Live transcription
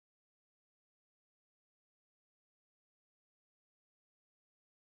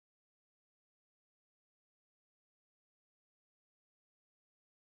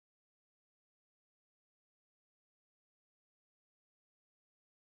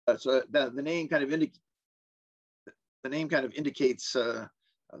So the name kind of indicates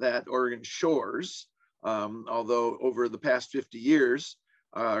that Oregon shores, although over the past 50 years,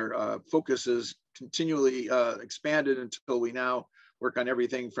 our focus has continually expanded until we now work on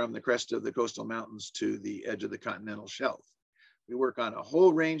everything from the crest of the coastal mountains to the edge of the continental shelf. We work on a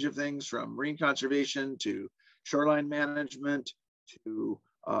whole range of things from marine conservation to shoreline management to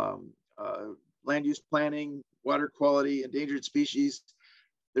land use planning, water quality, endangered species.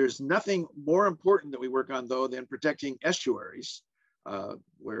 There's nothing more important that we work on, though, than protecting estuaries,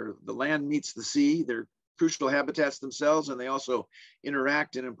 where the land meets the sea. They're crucial habitats themselves, and they also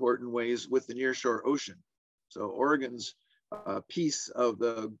interact in important ways with the nearshore ocean. So Oregon's piece of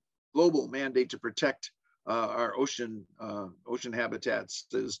the global mandate to protect our ocean habitats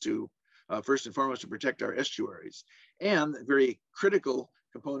is to first and foremost to protect our estuaries. And a very critical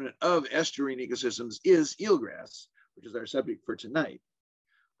component of estuarine ecosystems is eelgrass, which is our subject for tonight.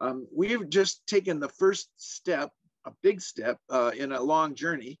 We've just taken the first step, a big step in a long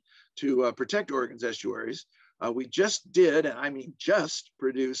journey to protect Oregon's estuaries. We just did, and I mean just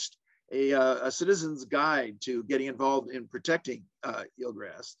produced a citizen's guide to getting involved in protecting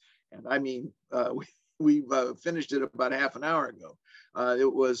eelgrass. And I mean, we've finished it about half an hour ago.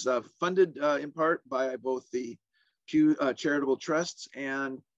 It was funded in part by both the Pew Charitable Trusts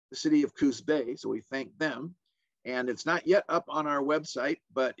and the City of Coos Bay, so we thank them. And it's not yet up on our website,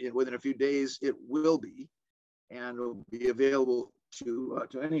 but within a few days it will be, and it will be available to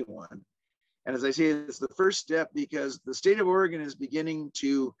anyone. And as I say, it's the first step because the state of Oregon is beginning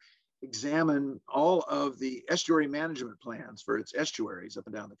to examine all of the estuary management plans for its estuaries up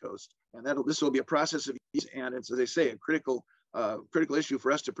and down the coast. And this will be a process of use, and it's, as I say, a critical issue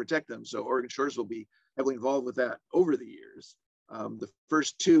for us to protect them. So Oregon Shores will be heavily involved with that over the years. The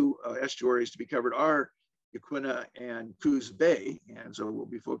first two estuaries to be covered are Yaquina and Coos Bay, and so we'll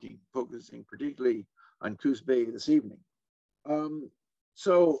be focusing particularly on Coos Bay this evening. My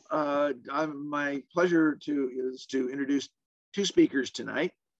pleasure is to introduce two speakers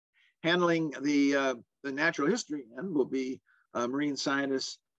tonight. Handling the natural history end will be marine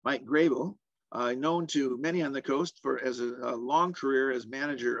scientist Mike Graybill, known to many on the coast as a long career as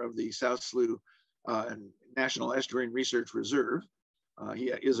manager of the South Slough National Estuarine Research Reserve.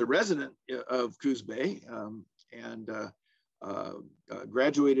 He is a resident of Coos Bay and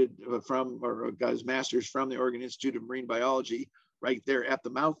graduated from, or got his master's from the Oregon Institute of Marine Biology right there at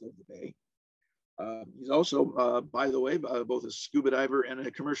the mouth of the bay. He's also, by the way, both a scuba diver and a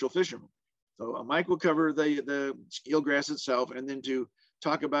commercial fisherman. So Mike will cover the eelgrass itself, and then to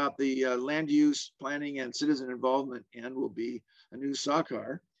talk about the land use planning and citizen involvement, and will be Anu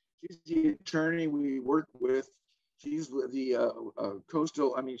Sakar. She's the attorney we work with. She's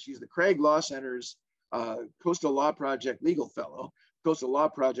the she's the Craig Law Center's Coastal Law Project legal fellow. Coastal Law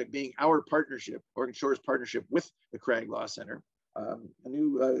Project being our partnership, Oregon Shores partnership with the Craig Law Center.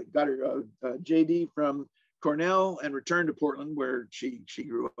 Anu got her JD from Cornell and returned to Portland, where she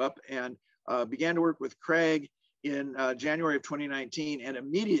grew up, and began to work with Craig in January of 2019, and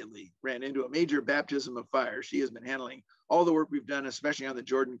immediately ran into a major baptism of fire. She has been handling all the work we've done, especially on the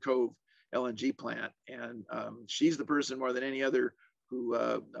Jordan Cove LNG plant, and she's the person more than any other who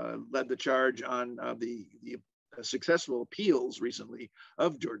led the charge on the successful appeals recently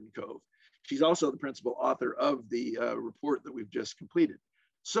of Jordan Cove. She's also the principal author of the report that we've just completed.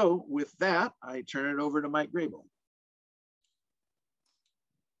 So with that, I turn it over to Mike Graybill.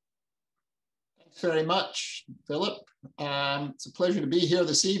 Thanks very much, Philip. It's a pleasure to be here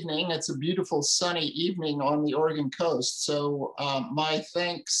this evening. It's a beautiful sunny evening on the Oregon coast. So my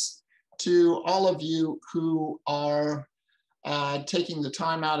thanks to all of you who are taking the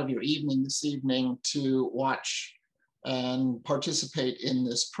time out of your evening this evening to watch and participate in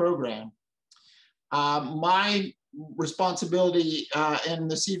this program. My responsibility in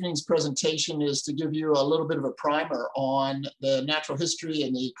this evening's presentation is to give you a little bit of a primer on the natural history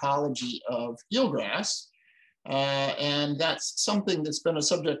and the ecology of eelgrass. And that's something that's been a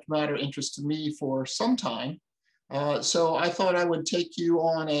subject matter interest to me for some time. So I thought I would take you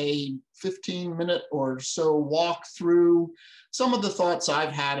on a 15-minute or so walk through some of the thoughts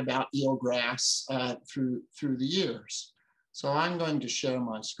I've had about eelgrass through the years. So I'm going to share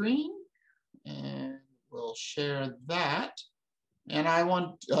my screen, and we'll share that. And I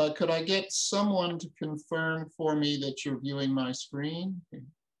want, could I get someone to confirm for me that you're viewing my screen?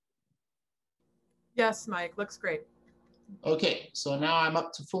 Yes, Mike, looks great. Okay, so now I'm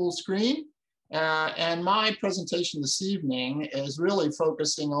up to full screen. And my presentation this evening is really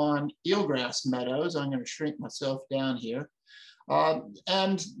focusing on eelgrass meadows. I'm going to shrink myself down here.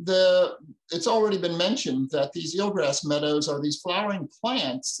 It's already been mentioned that these eelgrass meadows are these flowering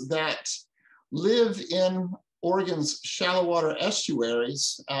plants that live in Oregon's shallow water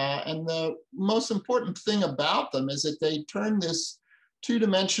estuaries. And the most important thing about them is that they turn this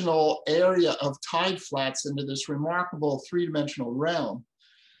two-dimensional area of tide flats into this remarkable three-dimensional realm.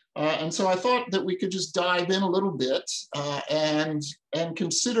 And so I thought that we could just dive in a little bit and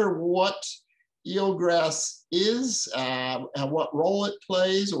consider what eelgrass is and what role it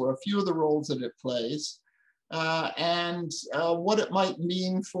plays, or a few of the roles that it plays, and what it might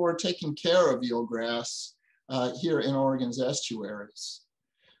mean for taking care of eelgrass here in Oregon's estuaries.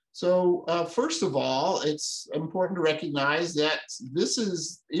 So first of all, it's important to recognize that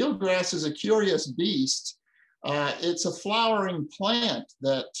eelgrass is a curious beast. It's a flowering plant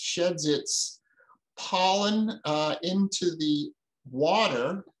that sheds its pollen into the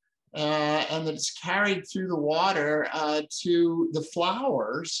water, and that it's carried through the water to the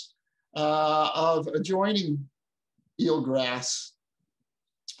flowers of adjoining eelgrass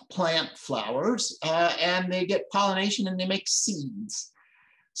plant flowers, and they get pollination and they make seeds.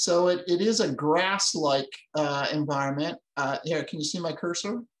 So it is a grass-like environment. Here, can you see my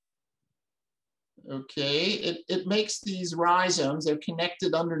cursor? Okay, it makes these rhizomes. They're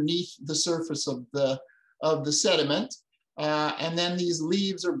connected underneath the surface of the sediment. And then these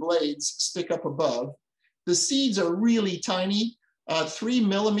leaves or blades stick up above. The seeds are really tiny. 3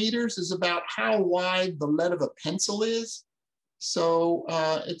 millimeters is about how wide the lead of a pencil is. So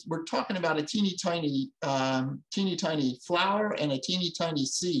we're talking about a teeny tiny flower and a teeny tiny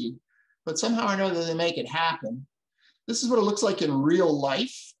seed, but somehow or another they make it happen. This is what it looks like in real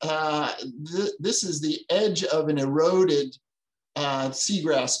life. This is the edge of an eroded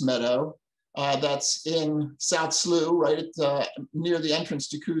seagrass meadow that's in South Slough, right at near the entrance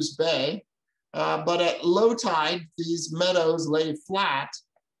to Coos Bay. But at low tide, these meadows lay flat.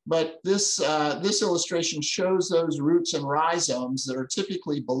 But this illustration shows those roots and rhizomes that are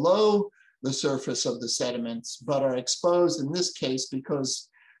typically below the surface of the sediments, but are exposed in this case because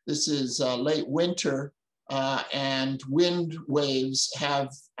this is late winter and wind waves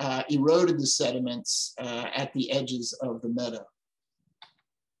have eroded the sediments at the edges of the meadow.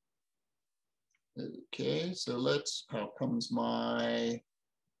 Okay, so how comes my,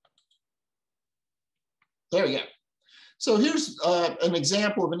 there we go. So here's an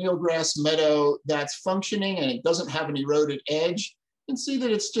example of an eelgrass meadow that's functioning and it doesn't have an eroded edge. You can see that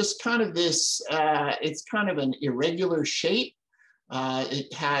it's just kind of this, it's kind of an irregular shape.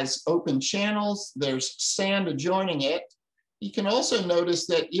 It has open channels. There's sand adjoining it. You can also notice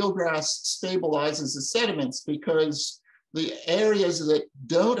that eelgrass stabilizes the sediments because the areas that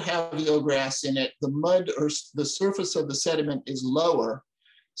don't have eelgrass in it, the mud or the surface of the sediment is lower.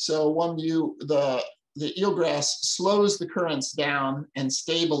 So when the eelgrass slows the currents down and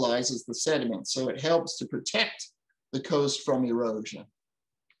stabilizes the sediment. So it helps to protect the coast from erosion.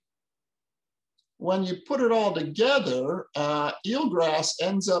 When you put it all together, eelgrass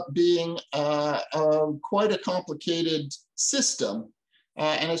ends up being quite a complicated system.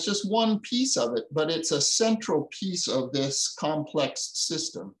 And it's just one piece of it, but it's a central piece of this complex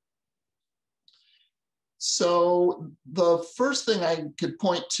system. So the first thing I could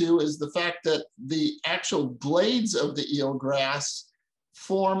point to is the fact that the actual blades of the eelgrass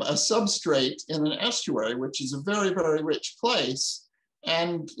form a substrate in an estuary, which is a very, very rich place.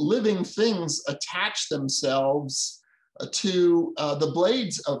 And living things attach themselves to the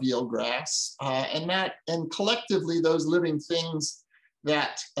blades of eelgrass, and collectively those living things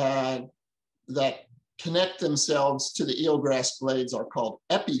that connect themselves to the eelgrass blades are called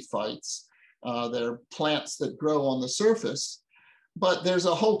epiphytes. They're plants that grow on the surface, but there's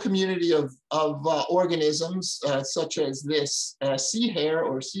a whole community of organisms such as this sea hare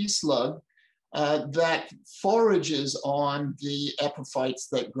or sea slug that forages on the epiphytes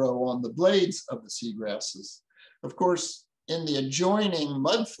that grow on the blades of the seagrasses. Of course, in the adjoining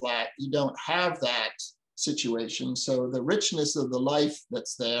mudflat, you don't have that situation. So the richness of the life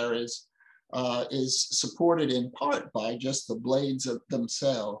that's there is supported in part by just the blades of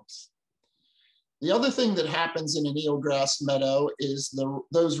themselves. The other thing that happens in an eelgrass meadow is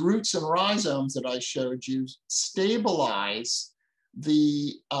those roots and rhizomes that I showed you stabilize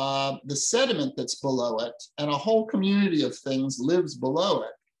the sediment that's below it, and a whole community of things lives below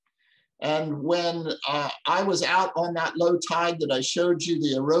it. And when I was out on that low tide that I showed you,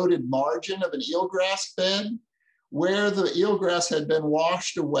 the eroded margin of an eelgrass bed, where the eelgrass had been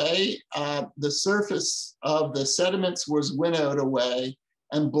washed away, the surface of the sediments was winnowed away,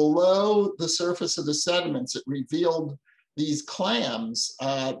 and below the surface of the sediments, it revealed these clams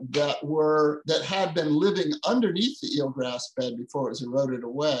that had been living underneath the eelgrass bed before it was eroded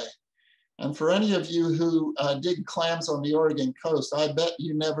away. And for any of you who dig clams on the Oregon coast, I bet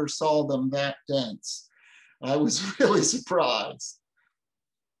you never saw them that dense. I was really surprised.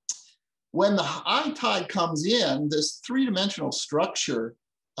 When the high tide comes in, this three-dimensional structure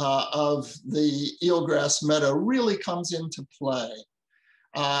of the eelgrass meadow really comes into play.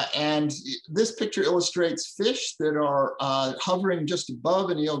 And this picture illustrates fish that are hovering just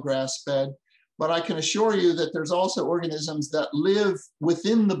above an eelgrass bed, but I can assure you that there's also organisms that live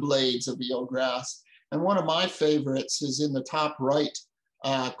within the blades of eelgrass. And one of my favorites is in the top right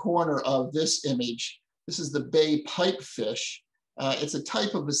corner of this image. This is the bay pipefish. It's a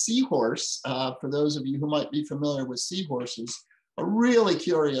type of a seahorse, for those of you who might be familiar with seahorses, a really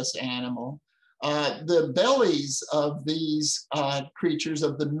curious animal. The bellies of these creatures,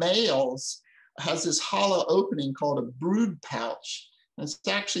 of the males, has this hollow opening called a brood pouch. And it's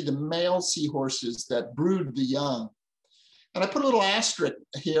actually the male seahorses that brood the young. And I put a little asterisk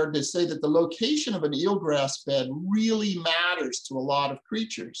here to say that the location of an eelgrass bed really matters to a lot of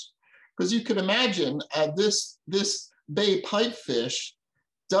creatures. Because you could imagine this bay pipefish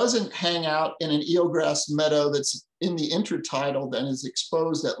doesn't hang out in an eelgrass meadow that's in the intertidal and is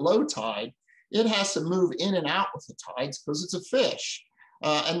exposed at low tide. It has to move in and out with the tides because it's a fish.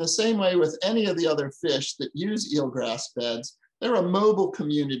 And the same way with any of the other fish that use eelgrass beds, they're a mobile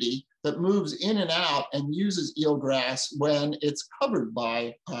community that moves in and out and uses eelgrass when it's covered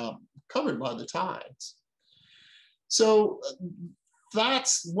by the tides. So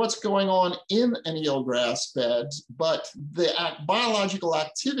that's what's going on in an eelgrass bed, but the biological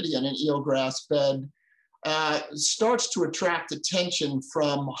activity in an eelgrass bed starts to attract attention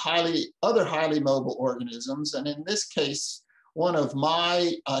from other highly mobile organisms. And in this case, one of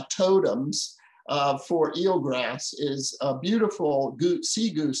my totems for eelgrass is a beautiful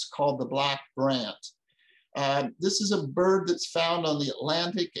sea goose called the black brant. This is a bird that's found on the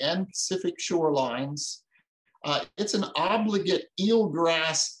Atlantic and Pacific shorelines. It's an obligate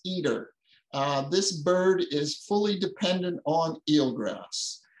eelgrass eater. This bird is fully dependent on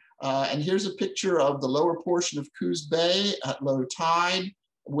eelgrass. And here's a picture of the lower portion of Coos Bay at low tide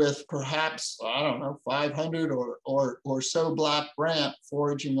with perhaps, I don't know, 500 or so black brant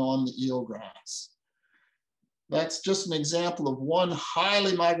foraging on the eelgrass. That's just an example of one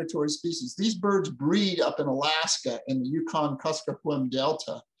highly migratory species. These birds breed up in Alaska in the Yukon-Kuskokwim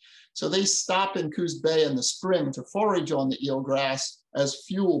Delta. So they stop in Coos Bay in the spring to forage on the eelgrass as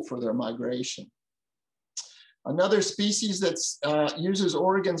fuel for their migration. Another species that uses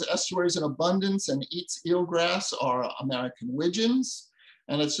Oregon's estuaries in abundance and eats eelgrass are American widgeons.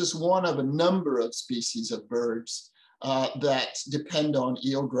 And it's just one of a number of species of birds that depend on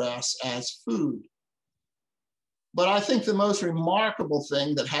eelgrass as food. But I think the most remarkable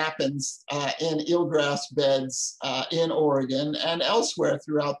thing that happens in eelgrass beds in Oregon and elsewhere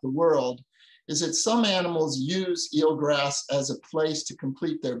throughout the world is that some animals use eelgrass as a place to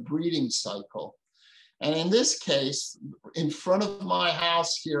complete their breeding cycle. And in this case, in front of my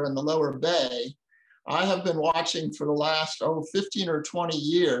house here in the lower bay, I have been watching for the last 15 or 20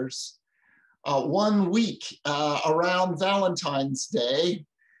 years, 1 week around Valentine's Day,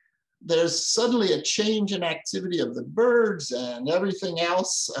 there's suddenly a change in activity of the birds and everything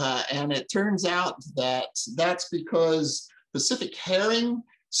else. And it turns out that that's because Pacific herring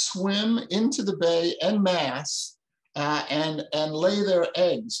swim into the bay en masse and lay their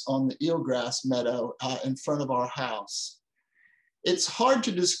eggs on the eelgrass meadow in front of our house. It's hard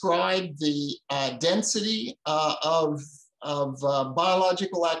to describe the density of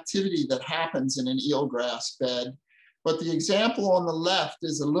biological activity that happens in an eelgrass bed. But the example on the left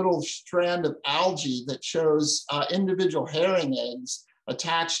is a little strand of algae that shows individual herring eggs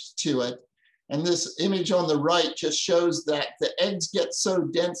attached to it. And this image on the right just shows that the eggs get so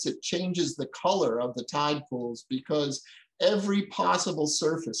dense it changes the color of the tide pools because every possible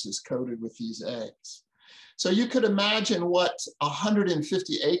surface is coated with these eggs. So you could imagine what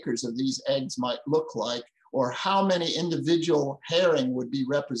 150 acres of these eggs might look like, or how many individual herring would be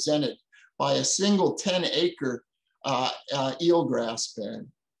represented by a single 10-acre eelgrass bed.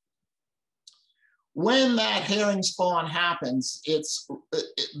 When that herring spawn happens, it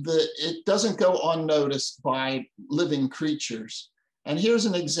doesn't go unnoticed by living creatures. And here's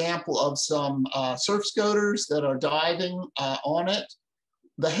an example of some surf scoters that are diving on it.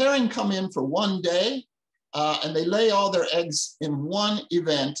 The herring come in for 1 day and they lay all their eggs in one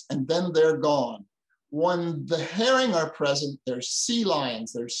event and then they're gone. When the herring are present, there's sea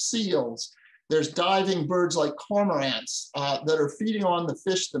lions, there's seals, there's diving birds like cormorants that are feeding on the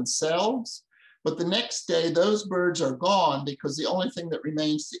fish themselves. But the next day, those birds are gone because the only thing that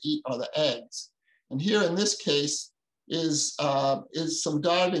remains to eat are the eggs. And here in this case is some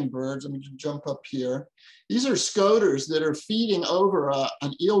diving birds. Let me jump up here. These are scoters that are feeding over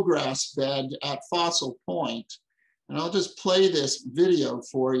an eelgrass bed at Fossil Point. And I'll just play this video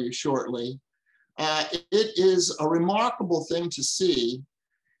for you shortly. It is a remarkable thing to see.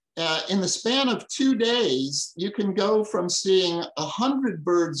 In the span of 2 days, you can go from seeing 100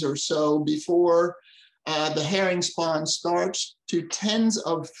 birds or so before the herring spawn starts to tens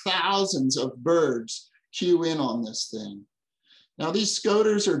of thousands of birds queue in on this thing. Now, these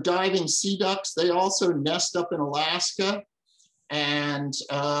scoters are diving sea ducks. They also nest up in Alaska, and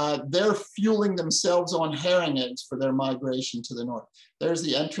they're fueling themselves on herring eggs for their migration to the north. There's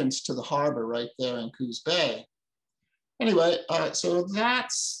the entrance to the harbor right there in Coos Bay. Anyway, so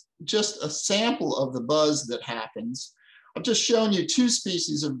that's just a sample of the buzz that happens. I've just shown you 2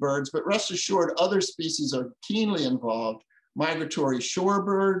 species of birds, but rest assured other species are keenly involved. Migratory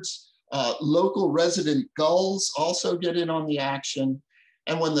shorebirds, local resident gulls also get in on the action.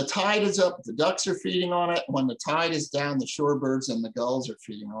 And when the tide is up, the ducks are feeding on it. When the tide is down, the shorebirds and the gulls are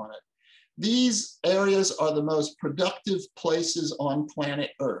feeding on it. These areas are the most productive places on planet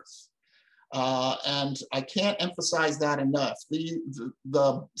Earth. And I can't emphasize that enough.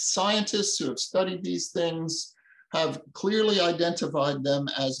 The scientists who have studied these things have clearly identified them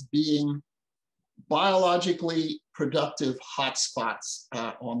as being biologically productive hotspots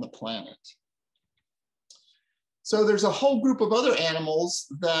on the planet. So there's a whole group of other animals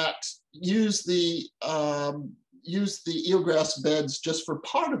that use the eelgrass beds just for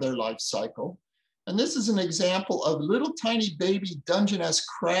part of their life cycle. And this is an example of little tiny baby Dungeness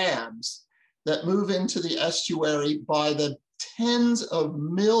crabs that move into the estuary by the tens of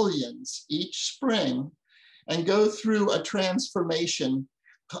millions each spring and go through a transformation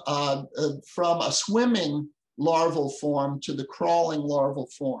from a swimming larval form to the crawling larval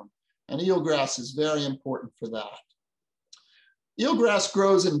form. And eelgrass is very important for that. Eelgrass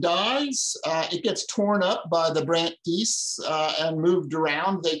grows and dies. It gets torn up by the brant geese and moved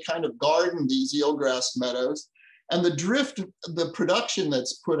around. They kind of garden these eelgrass meadows. And the drift, the production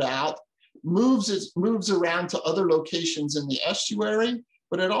that's put out, moves around to other locations in the estuary,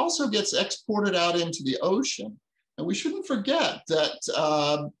 but it also gets exported out into the ocean. And we shouldn't forget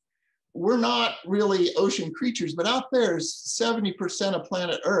that we're not really ocean creatures, but out there is 70% of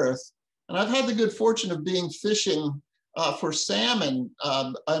planet Earth. And I've had the good fortune of being fishing for salmon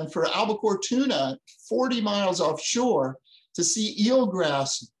and for albacore tuna 40 miles offshore to see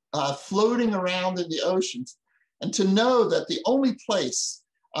eelgrass floating around in the oceans, and to know that the only place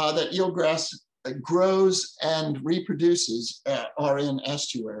that eelgrass grows and reproduces are in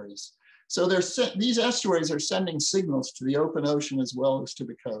estuaries. So these estuaries are sending signals to the open ocean as well as to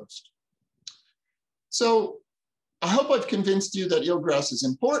the coast. So I hope I've convinced you that eelgrass is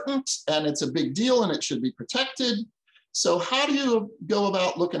important and it's a big deal and it should be protected. So how do you go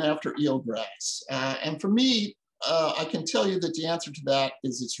about looking after eelgrass? And for me, I can tell you that the answer to that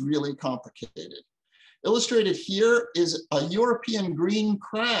is it's really complicated. Illustrated here is a European green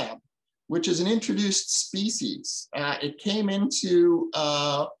crab, which is an introduced species. It came into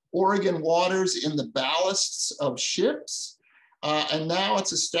Oregon waters in the ballasts of ships, and now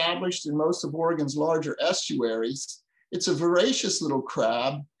it's established in most of Oregon's larger estuaries. It's a voracious little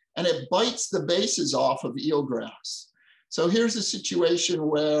crab, and it bites the bases off of eelgrass. So here's a situation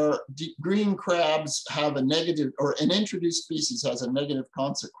where green crabs have a negative, or an introduced species has a negative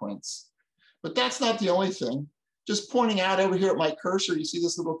consequence. But that's not the only thing. Just pointing out over here at my cursor, you see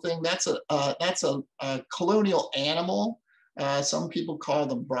this little thing? That's a colonial animal. Some people call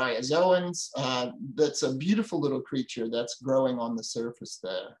them bryozoans. That's a beautiful little creature that's growing on the surface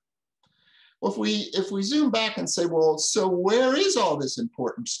there. Well, if we zoom back and say, well, so where is all this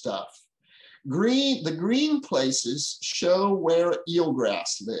important stuff? The green places show where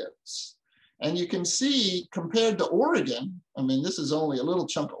eelgrass lives. And you can see, compared to Oregon, I mean, this is only a little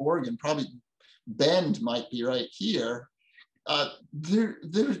chunk of Oregon, probably Bend might be right here.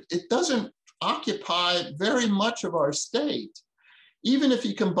 It doesn't occupy very much of our state. Even if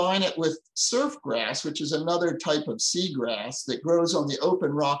you combine it with surfgrass, which is another type of seagrass that grows on the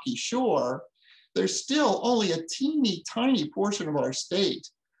open rocky shore, there's still only a teeny tiny portion of our state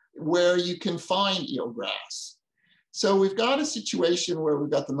where you can find eelgrass. So we've got a situation where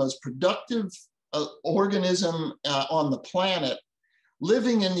we've got the most productive organism on the planet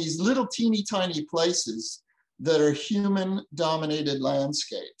living in these little teeny tiny places that are human-dominated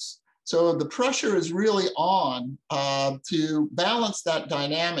landscapes. So the pressure is really on to balance that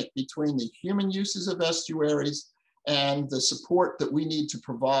dynamic between the human uses of estuaries and the support that we need to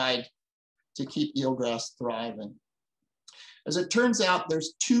provide to keep eelgrass thriving. As it turns out,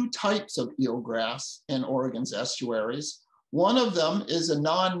 there's two types of eelgrass in Oregon's estuaries. One of them is a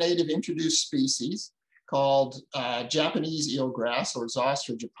non-native introduced species called Japanese eelgrass, or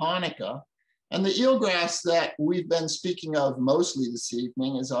Zostra japonica. And the eelgrass that we've been speaking of mostly this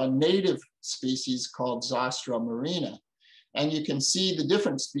evening is a native species called Zostra marina. And you can see the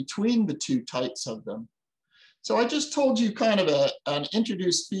difference between the two types of them. So I just told you kind of an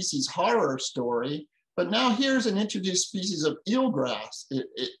introduced species horror story, but now here's an introduced species of eelgrass.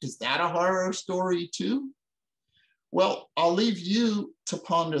 Is that a horror story too? Well, I'll leave you to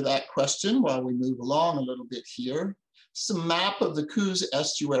ponder that question while we move along a little bit here. It's a map of the Coos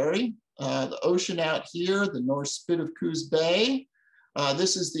estuary, the ocean out here, the north spit of Coos Bay.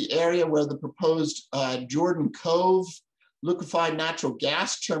 This is the area where the proposed Jordan Cove liquefied natural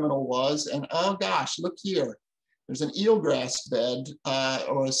gas terminal was. And oh gosh, look here. There's an eelgrass bed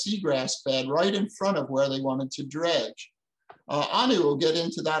or a seagrass bed right in front of where they wanted to dredge. Anu will get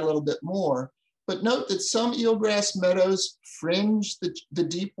into that a little bit more. But note that some eelgrass meadows fringe the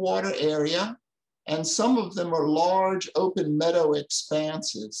deep water area, and some of them are large open meadow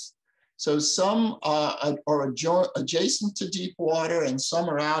expanses. So some are adjacent to deep water and some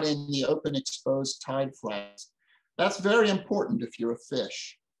are out in the open exposed tide flats. That's very important if you're a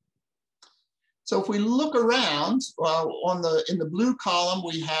fish. So if we look around, in the blue column,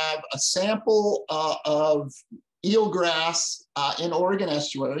 we have a sample of eelgrass in Oregon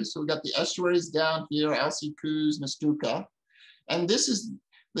estuaries. So we've got the estuaries down here, Alsea, Coos, Nestucca. And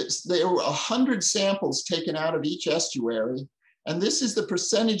there were 100 samples taken out of each estuary. And this is the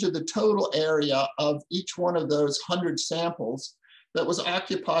percentage of the total area of each one of those 100 samples that was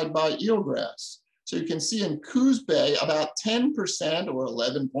occupied by eelgrass. So you can see in Coos Bay, about 10% or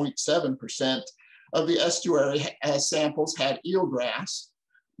 11.7% of the estuary samples had eelgrass,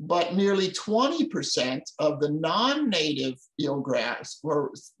 but nearly 20% of the non-native eelgrass,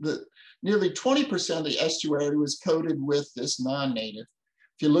 or nearly 20% of the estuary was coated with this non-native.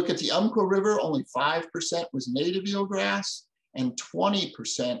 If you look at the Umpqua River, only 5% was native eelgrass and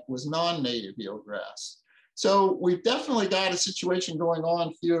 20% was non-native eelgrass. So we've definitely got a situation going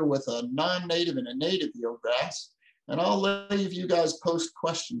on here with a non-native and a native eelgrass. And I'll leave you guys post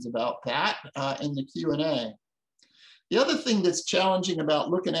questions about that in the Q&A. The other thing that's challenging about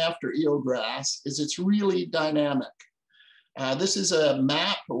looking after eelgrass is it's really dynamic. This is a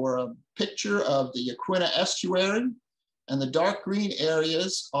map or a picture of the Yaquina estuary. And the dark green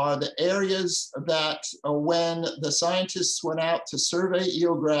areas are the areas that when the scientists went out to survey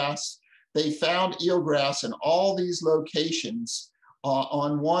eelgrass, they found eelgrass in all these locations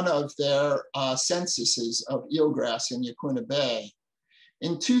on one of their censuses of eelgrass in Yaquina Bay.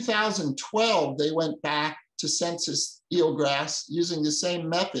 In 2012, they went back to census eelgrass using the same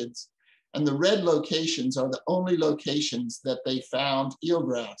methods, and the red locations are the only locations that they found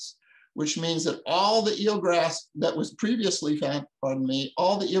eelgrass, which means that all the eelgrass that was previously found,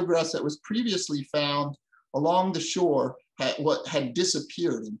 all the eelgrass that was previously found along the shore had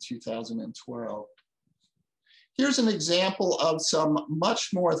disappeared in 2012. Here's an example of some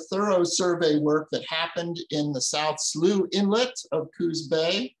much more thorough survey work that happened in the South Slough Inlet of Coos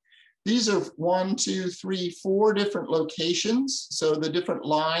Bay. These are 1, 2, 3, 4 different locations. So the different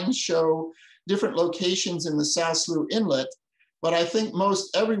lines show different locations in the South Slough Inlet. But I think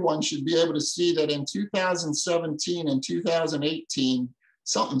most everyone should be able to see that in 2017 and 2018,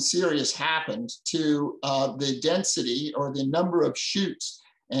 something serious happened to the density or the number of shoots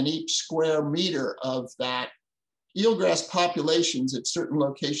in each square meter of that. Eelgrass populations at certain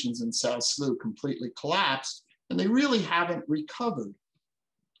locations in South Slough completely collapsed, and they really haven't recovered.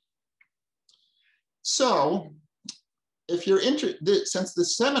 So if you're interested, since the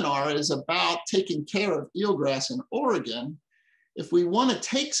seminar is about taking care of eelgrass in Oregon, if we want to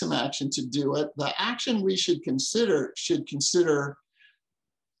take some action to do it, the action we should consider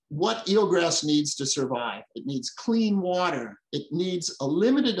what eelgrass needs to survive. It needs clean water. It needs a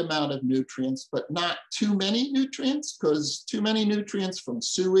limited amount of nutrients, but not too many nutrients, because too many nutrients from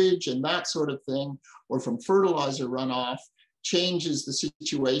sewage and that sort of thing, or from fertilizer runoff, changes the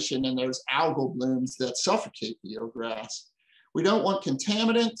situation, and there's algal blooms that suffocate the eelgrass. We don't want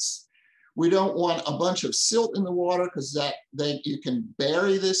contaminants. We don't want a bunch of silt in the water, because you can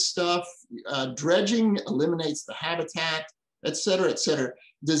bury this stuff. Dredging eliminates the habitat, et cetera, et cetera.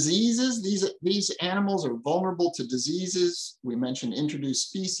 Diseases, these animals are vulnerable to diseases. We mentioned introduced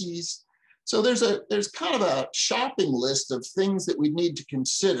species. So there's kind of a shopping list of things that we need to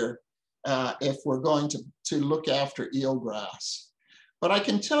consider if we're going to look after eelgrass. But I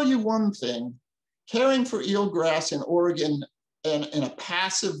can tell you one thing, caring for eelgrass in Oregon in a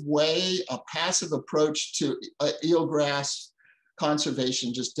passive way, a passive approach to eelgrass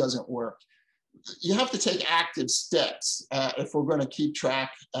conservation just doesn't work. You have to take active steps if we're going to keep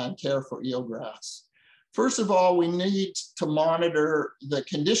track and care for eelgrass. First of all, we need to monitor the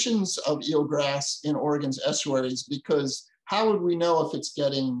conditions of eelgrass in Oregon's estuaries, because how would we know if it's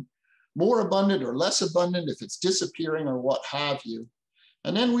getting more abundant or less abundant, if it's disappearing or what have you?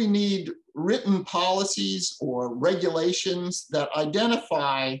 And then we need written policies or regulations that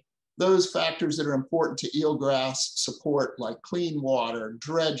identify those factors that are important to eelgrass support, like clean water,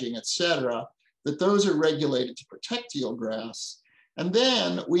 dredging, et cetera, that those are regulated to protect eelgrass. And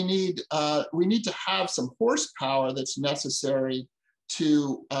then we need to have some horsepower that's necessary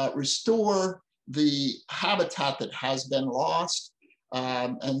to restore the habitat that has been lost.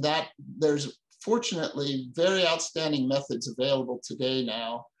 And that there's fortunately very outstanding methods available today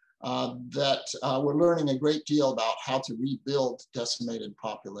now that we're learning a great deal about how to rebuild decimated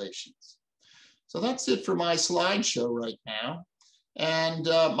populations. So that's it for my slideshow right now. And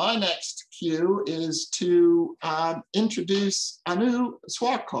my next cue is to introduce Anu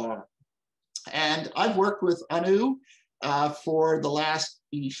Swakar. And I've worked with Anu for the last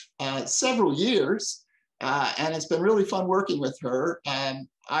several years, and it's been really fun working with her.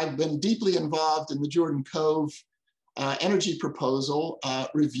 I've been deeply involved in the Jordan Cove energy proposal,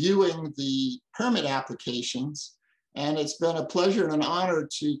 reviewing the permit applications, and it's been a pleasure and an honor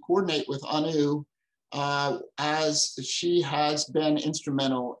to coordinate with Anu as she has been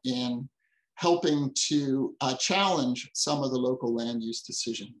instrumental in helping to challenge some of the local land use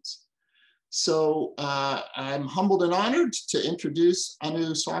decisions. So I'm humbled and honored to introduce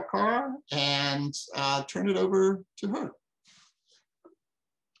Anu Swakar and turn it over to her.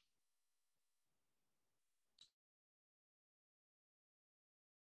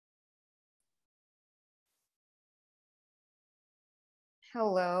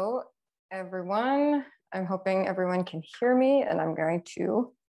 Hello, everyone. I'm hoping everyone can hear me, and I'm going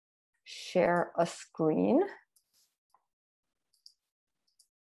to share a screen.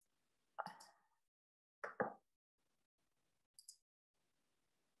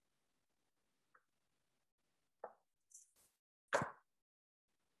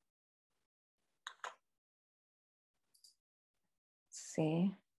 Let's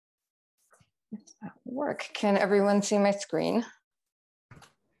see if that will work. Can everyone see my screen?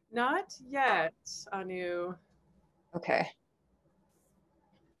 Not yet, Anu. Okay.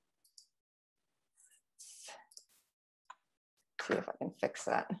 Let's see if I can fix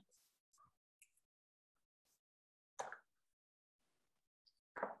that.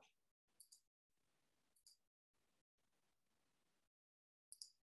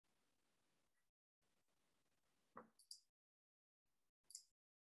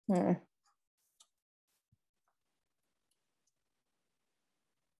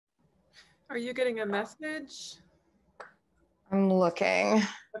 Are you getting a message? I'm looking.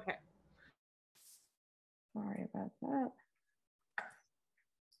 Okay. Sorry about that.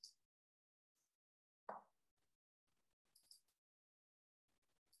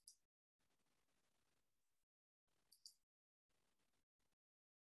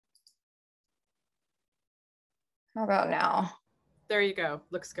 How about now? There you go.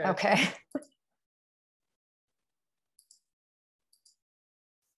 Looks good. Okay.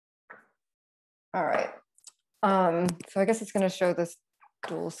 All right. So I guess it's going to show this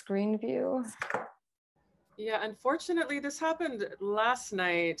dual screen view. Yeah, unfortunately, this happened last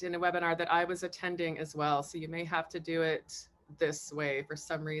night in a webinar that I was attending as well. So you may have to do it this way. For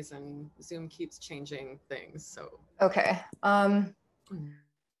some reason, Zoom keeps changing things. So okay. I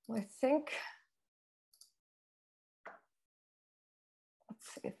think,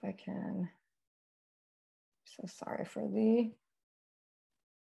 let's see if I can. So sorry for the.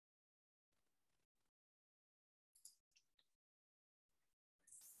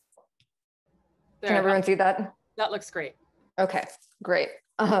 Can everyone see that? That looks great. Okay, great.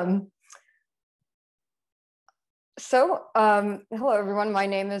 Hello everyone, my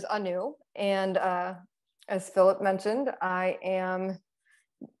name is Anu, and as Philip mentioned, I am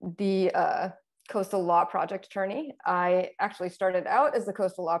the Coastal Law Project attorney. I actually started out as the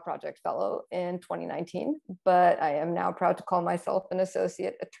Coastal Law Project Fellow in 2019, but I am now proud to call myself an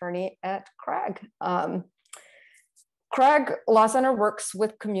associate attorney at CRAG. CRAG Law Center works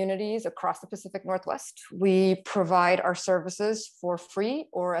with communities across the Pacific Northwest. We provide our services for free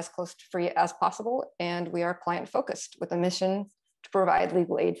or as close to free as possible, and we are client focused with a mission to provide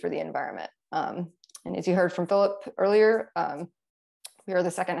legal aid for the environment. And as you heard from Philip earlier, we are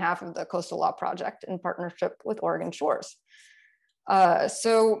the second half of the Coastal Law Project in partnership with Oregon Shores.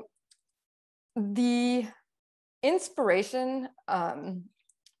 So the inspiration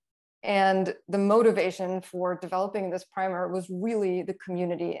and the motivation for developing this primer was really the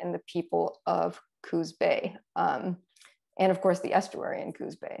community and the people of Coos Bay, and of course the estuary in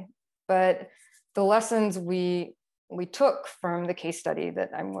Coos Bay. But the lessons we took from the case study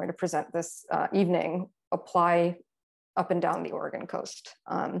that I'm going to present this evening apply up and down the Oregon coast.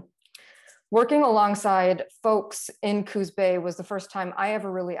 Working alongside folks in Coos Bay was the first time I ever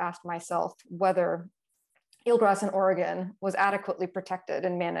really asked myself whether eelgrass in Oregon was adequately protected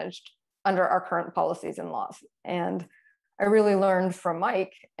and managed under our current policies and laws. And I really learned from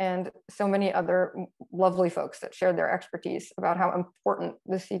Mike and so many other lovely folks that shared their expertise about how important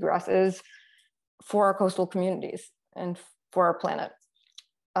the seagrass is for our coastal communities and for our planet.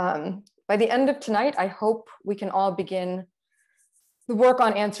 By the end of tonight, I hope we can all begin the work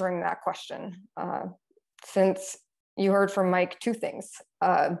on answering that question. Since you heard from Mike, two things.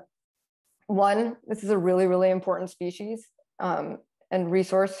 One, this is a really, really important species and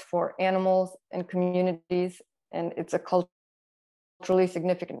resource for animals and communities, and it's a culturally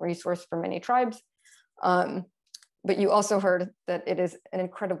significant resource for many tribes. But you also heard that it is an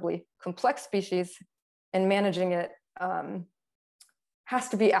incredibly complex species, and managing it has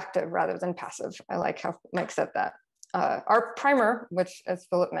to be active rather than passive. I like how Mike said that. Our primer, which as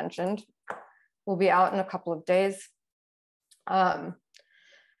Philip mentioned, will be out in a couple of days.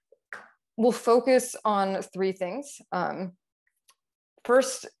 We'll focus on three things.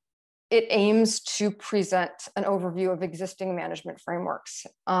 First, it aims to present an overview of existing management frameworks.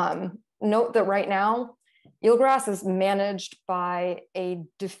 Note that right now, eelgrass is managed by a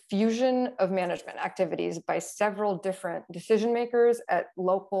diffusion of management activities by several different decision makers at the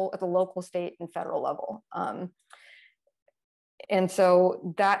local, state, and federal level. And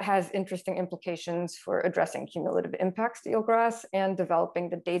so that has interesting implications for addressing cumulative impacts to eelgrass and developing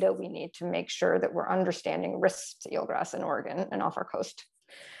the data we need to make sure that we're understanding risks to eelgrass in Oregon and off our coast.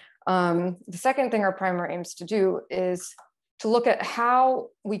 The second thing our primer aims to do is to look at how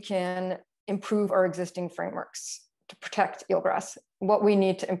we can improve our existing frameworks to protect eelgrass, what we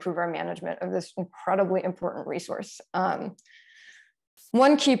need to improve our management of this incredibly important resource.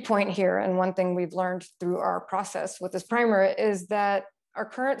 One key point here, and one thing we've learned through our process with this primer, is that our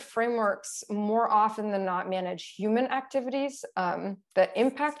current frameworks more often than not manage human activities that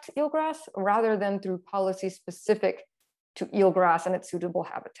impact eelgrass rather than through policy specific to eelgrass and its suitable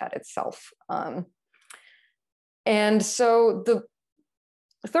habitat itself. And so the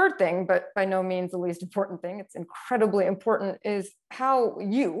third thing, but by no means the least important thing, it's incredibly important, is how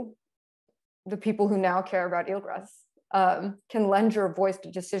you, the people who now care about eelgrass, can lend your voice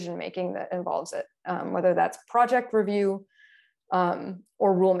to decision-making that involves it, whether that's project review or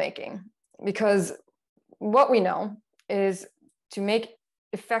rulemaking. Because what we know is to make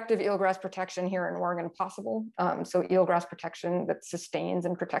effective eelgrass protection here in Oregon possible, so eelgrass protection that sustains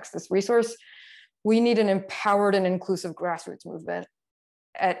and protects this resource, we need an empowered and inclusive grassroots movement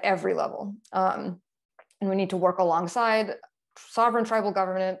at every level. And we need to work alongside sovereign tribal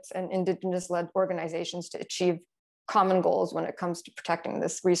governments and indigenous-led organizations to achieve common goals when it comes to protecting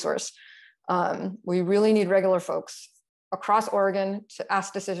this resource. We really need regular folks across Oregon to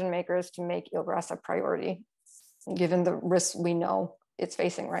ask decision makers to make eelgrass a priority, given the risks we know it's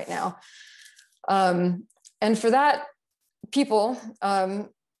facing right now. And for that, people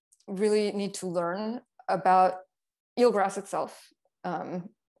really need to learn about eelgrass itself, the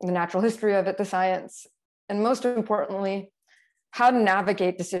natural history of it, the science, and most importantly, how to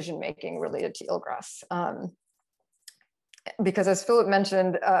navigate decision-making related to eelgrass. Because as Philip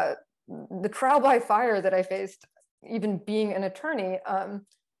mentioned, the trial by fire that I faced, even being an attorney,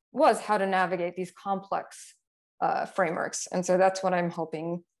 was how to navigate these complex frameworks. And so that's what I'm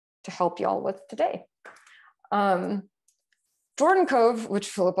hoping to help y'all with today. Jordan Cove, which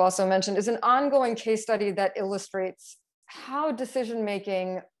Philip also mentioned, is an ongoing case study that illustrates how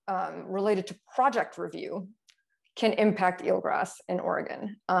decision-making related to project review can impact eelgrass in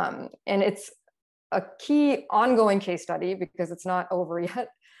Oregon. And it's a key ongoing case study, because it's not over yet,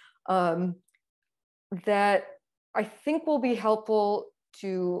 that I think will be helpful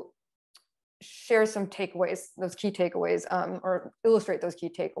to share some takeaways, those key takeaways, or illustrate those key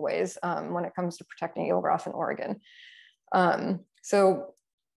takeaways when it comes to protecting eelgrass in Oregon. So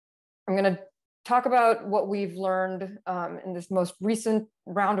I'm going to talk about what we've learned in this most recent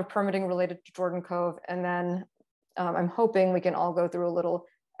round of permitting related to Jordan Cove, and then I'm hoping we can all go through a little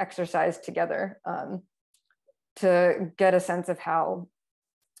exercise together to get a sense of how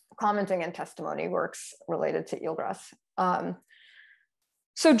commenting and testimony works related to eelgrass.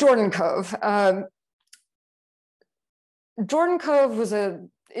 So Jordan Cove. Jordan Cove was a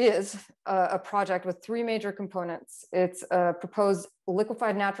is a project with three major components. It's a proposed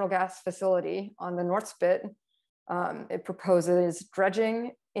liquefied natural gas facility on the North Spit. It proposes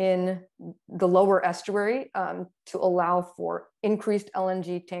dredging in the lower estuary to allow for increased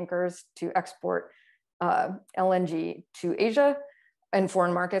LNG tankers to export LNG to Asia and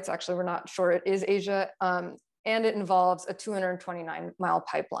foreign markets. Actually, we're not sure it is Asia. And it involves a 229-mile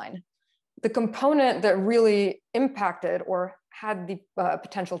pipeline. The component that really impacted or had the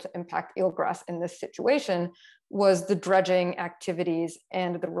potential to impact eelgrass in this situation was the dredging activities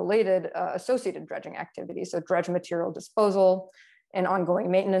and the related associated dredging activities. So dredge material disposal and ongoing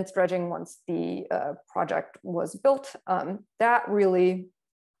maintenance dredging once the project was built. That really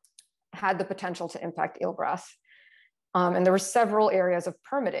had the potential to impact eelgrass. And there were several areas of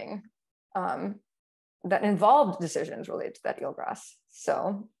permitting that involved decisions related to that eelgrass.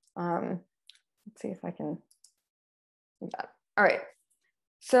 So let's see if I can do that. All right.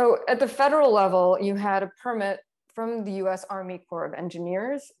 So at the federal level, you had a permit from the US Army Corps of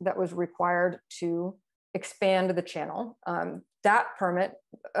Engineers that was required to expand the channel. That permit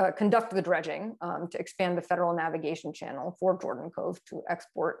conducted the dredging to expand the federal navigation channel for Jordan Cove to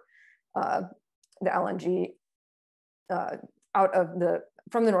export the LNG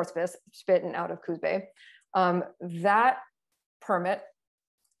from the North Spit and out of Coos Bay. That permit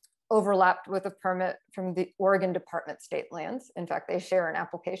overlapped with a permit from the Oregon Department of State Lands. In fact, they share an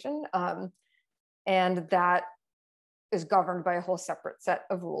application, and that is governed by a whole separate set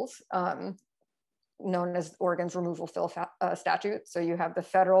of rules known as Oregon's removal fill statute. So you have the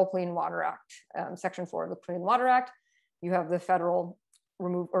Federal Clean Water Act, Section 4 of the Clean Water Act. You have the federal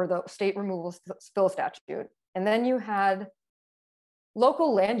the state removal spill statute. And then you had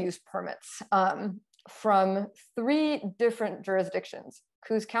local land use permits from three different jurisdictions: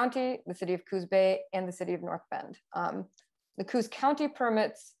 Coos County, the City of Coos Bay, and the City of North Bend. The Coos County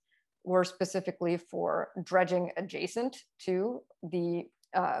permits were specifically for dredging adjacent to the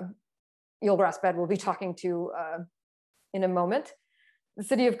eelgrass bed we'll be talking to in a moment. The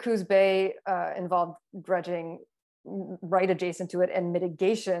City of Coos Bay involved dredging right adjacent to it and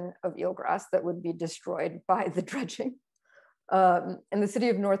mitigation of eelgrass that would be destroyed by the dredging. And the City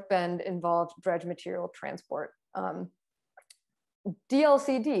of North Bend involved dredge material transport.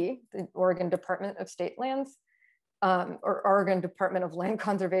 DLCD, the Oregon Department of State Lands, or Oregon Department of Land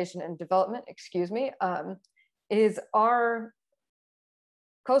Conservation and Development, excuse me, is our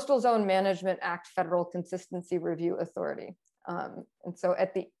Coastal Zone Management Act Federal Consistency Review Authority. And so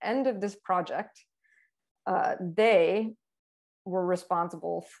at the end of this project, they were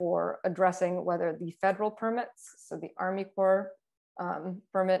responsible for addressing whether the federal permits, so the Army Corps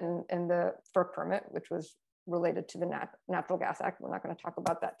permit and the FERC permit, which was related to the Natural Gas Act, we're not going to talk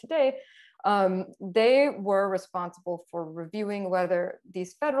about that today, they were responsible for reviewing whether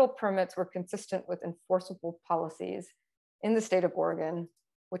these federal permits were consistent with enforceable policies in the state of Oregon,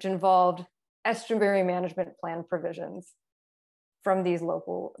 which involved estuary management plan provisions from these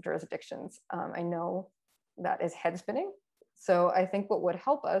local jurisdictions. I know that is head spinning. So I think what would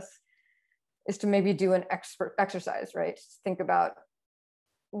help us is to maybe do an exercise, right? Just think about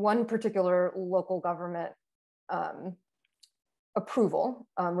one particular local government approval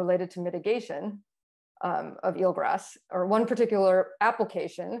related to mitigation of eelgrass, or one particular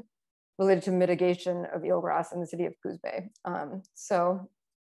application related to mitigation of eelgrass in the City of Coos Bay. So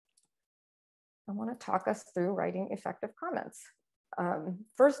I want to talk us through writing effective comments.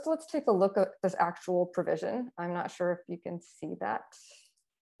 First, let's take a look at this actual provision. I'm not sure if you can see that.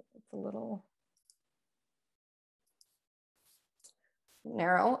 It's a little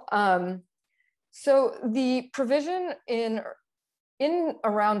narrow. So the provision in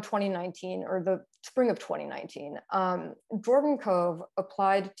around 2019, or the spring of 2019, Jordan Cove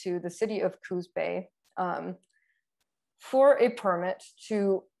applied to the City of Coos Bay for a permit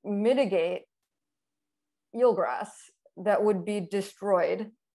to mitigate eelgrass that would be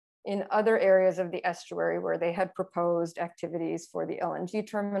destroyed in other areas of the estuary where they had proposed activities for the LNG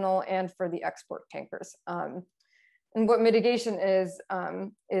terminal and for the export tankers. And what mitigation is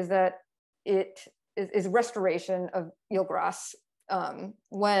that it is restoration of eelgrass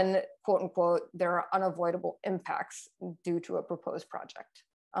when, quote unquote, there are unavoidable impacts due to a proposed project.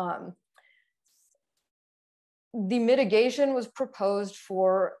 The mitigation was proposed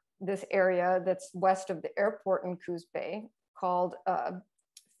for this area that's west of the airport in Coos Bay called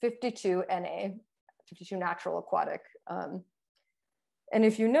 52 NA, 52 Natural Aquatic. And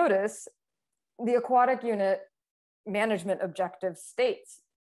if you notice, the aquatic unit management objective states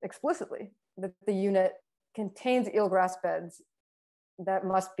explicitly that the unit contains eelgrass beds that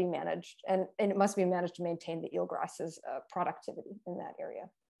must be managed, and it must be managed to maintain the eelgrass's productivity in that area.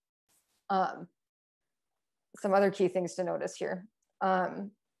 Some other key things to notice here.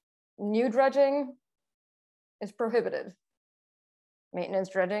 New dredging is prohibited. Maintenance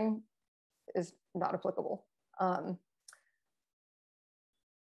dredging is not applicable.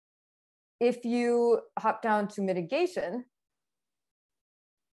 If you hop down to mitigation,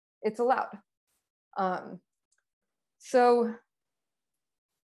 it's allowed. So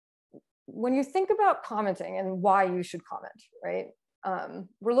when you think about commenting and why you should comment, right?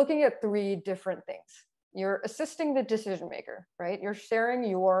 We're looking at three different things. You're assisting the decision maker, right? You're sharing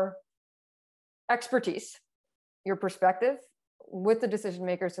your expertise, your perspective with the decision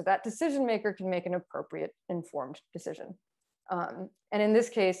maker so that decision maker can make an appropriate, informed decision. And in this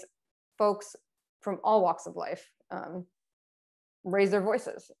case, folks from all walks of life raised their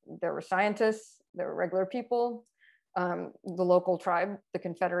voices. There were scientists, there were regular people, the local tribe, the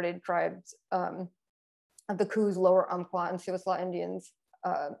Confederated tribes of the Coos, Lower Umpqua, and South Slough Indians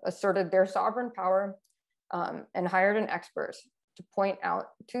asserted their sovereign power and hired an expert to point out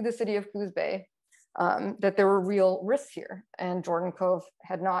to the City of Coos Bay that there were real risks here, and Jordan Cove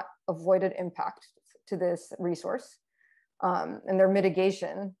had not avoided impact to this resource. And their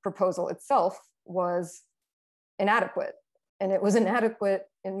mitigation proposal itself was inadequate. And it was inadequate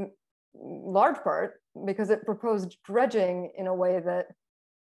in large part because it proposed dredging in a way that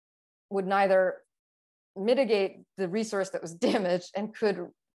would neither mitigate the resource that was damaged and could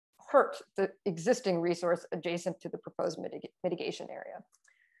hurt the existing resource adjacent to the proposed mitigation area.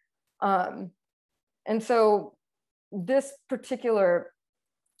 And so this particular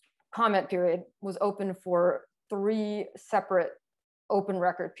comment period was open for 3 separate open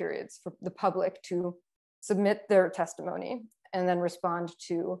record periods for the public to submit their testimony and then respond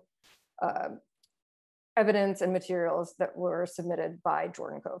to evidence and materials that were submitted by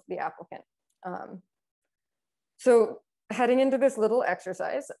Jordan Cove, the applicant. So heading into this little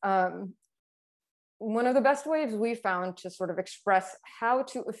exercise, one of the best ways we found to sort of express how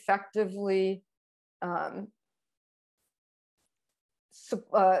to effectively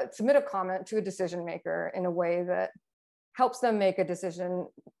submit a comment to a decision maker in a way that helps them make a decision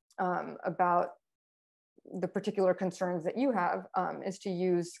about the particular concerns that you have is to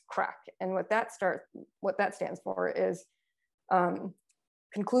use CRAC. And what that stands for is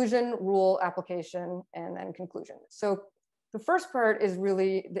conclusion, rule, application, and then conclusion. So the first part is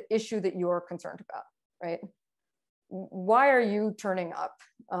really the issue that you're concerned about, right? Why are you turning up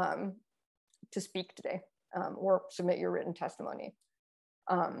to speak today or submit your written testimony?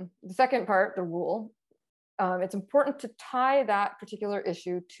 The second part, the rule, it's important to tie that particular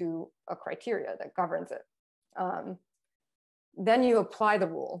issue to a criteria that governs it. Then you apply the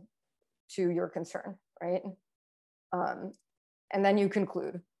rule to your concern, right? And then you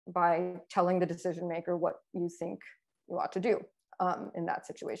conclude by telling the decision maker what you think you ought to do in that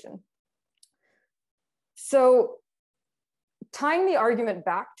situation. So tying the argument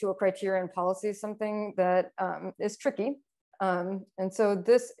back to a criteria and policy is something that is tricky. And so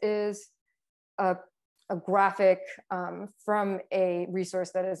this is a graphic from a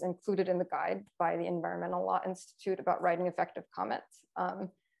resource that is included in the guide by the Environmental Law Institute about writing effective comments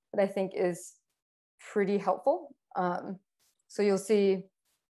that I think is pretty helpful. So you'll see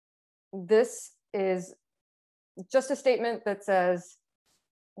this is just a statement that says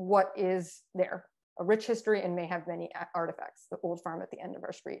what is there. A rich history and may have many artifacts. The old farm at the end of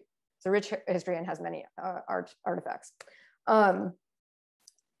our street. It's a rich history and has many artifacts.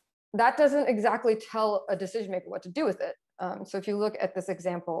 That doesn't exactly tell a decision maker what to do with it. So if you look at this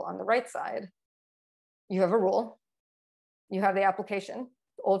example on the right side, you have a rule, you have the application.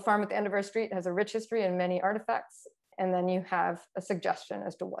 The old farm at the end of our street has a rich history and many artifacts. And then you have a suggestion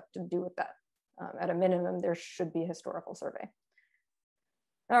as to what to do with that. At a minimum, there should be a historical survey.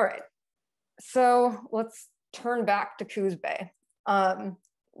 All right, so let's turn back to Coos Bay.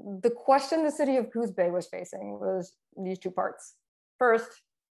 The question the City of Coos Bay was facing was these 2 parts. First,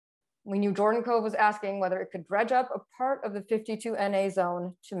 we knew Jordan Cove was asking whether it could dredge up a part of the 52 NA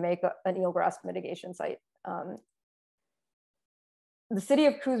zone to make an eelgrass mitigation site. The City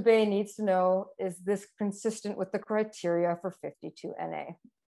of Coos Bay needs to know, is this consistent with the criteria for 52 NA?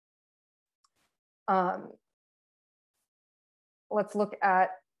 Let's look at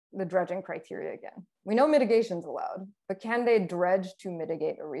the dredging criteria again. We know mitigation's allowed, but can they dredge to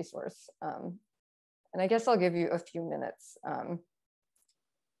mitigate a resource? And I guess I'll give you a few minutes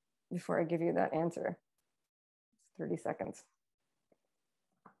before I give you that answer. 30 seconds.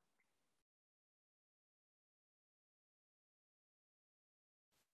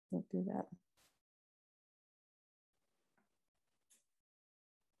 Don't do that.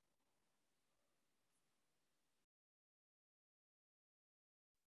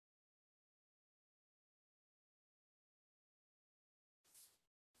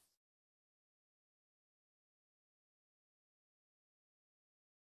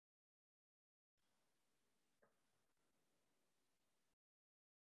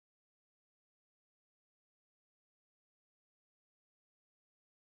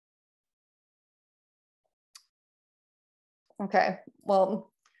 Okay,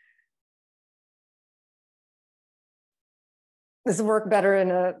 well, this will work better in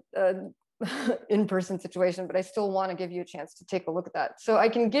a in-person situation, but I still want to give you a chance to take a look at that. So I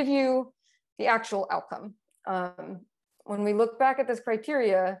can give you the actual outcome. When we look back at this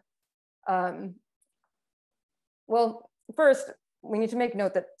criteria, well, first, we need to make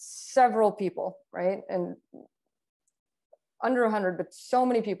note that several people, right, and under 100, but so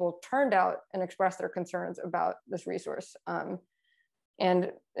many people turned out and expressed their concerns about this resource.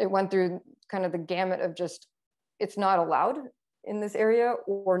 And it went through kind of the gamut of just, it's not allowed in this area,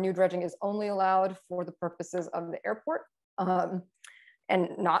 or new dredging is only allowed for the purposes of the airport and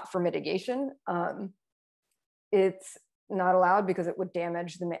not for mitigation. It's not allowed because it would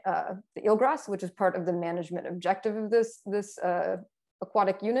damage the eelgrass, which is part of the management objective of this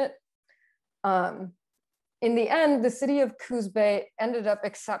aquatic unit. In the end, the City of Coos Bay ended up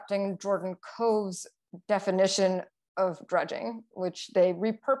accepting Jordan Cove's definition of dredging, which they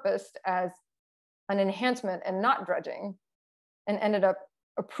repurposed as an enhancement and not dredging, and ended up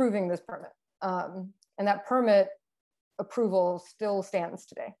approving this permit. And that permit approval still stands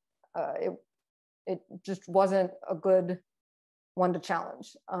today. It just wasn't a good one to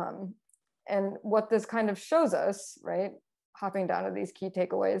challenge. And what this kind of shows us, right, hopping down to these key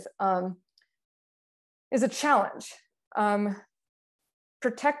takeaways, is a challenge.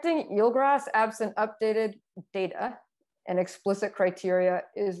 Protecting eelgrass absent updated data and explicit criteria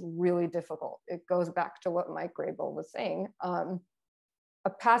is really difficult. It goes back to what Mike Graybill was saying. A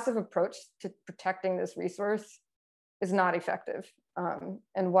passive approach to protecting this resource is not effective.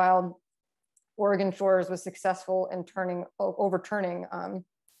 And while Oregon Shores was successful in overturning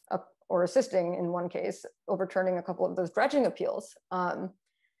or assisting in one case, overturning a couple of those dredging appeals,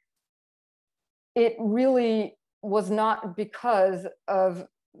 it really was not because of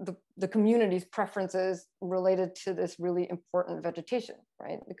the community's preferences related to this really important vegetation,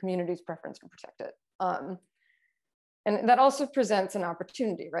 right? The community's preference to protect it. And that also presents an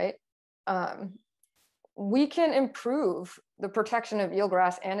opportunity, right? We can improve the protection of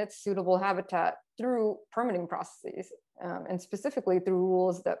eelgrass and its suitable habitat through permitting processes, and specifically through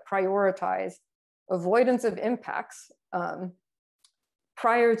rules that prioritize avoidance of impacts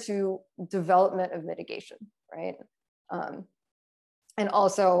prior to development of mitigation, right? And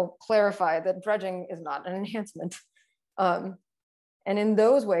also clarify that dredging is not an enhancement. And in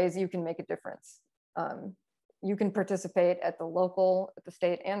those ways, you can make a difference. You can participate at the local, at the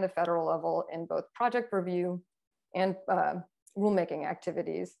state, and the federal level in both project review and rulemaking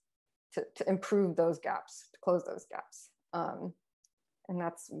activities to improve those gaps, to close those gaps. And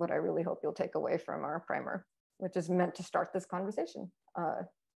that's what I really hope you'll take away from our primer, which is meant to start this conversation.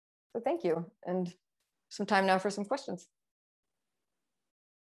 So thank you, and some time now for some questions.